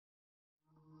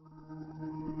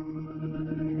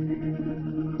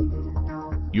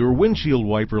Your windshield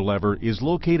wiper lever is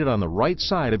located on the right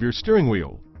side of your steering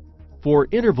wheel. For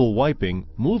interval wiping,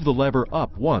 move the lever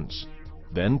up once,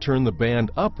 then turn the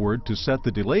band upward to set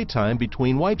the delay time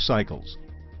between wipe cycles.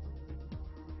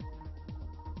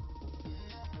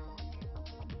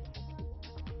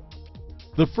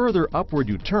 The further upward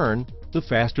you turn, the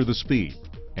faster the speed,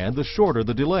 and the shorter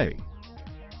the delay.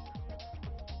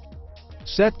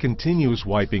 Set continuous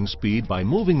wiping speed by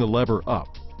moving the lever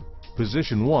up.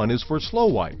 Position 1 is for slow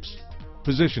wipes.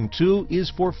 Position 2 is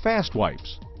for fast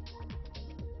wipes.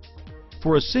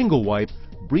 For a single wipe,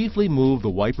 briefly move the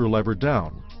wiper lever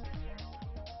down.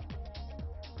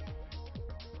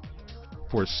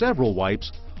 For several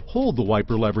wipes, hold the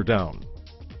wiper lever down.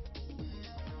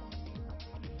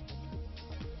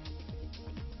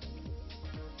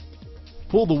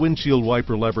 Pull the windshield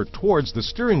wiper lever towards the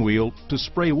steering wheel to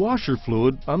spray washer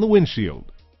fluid on the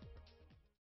windshield.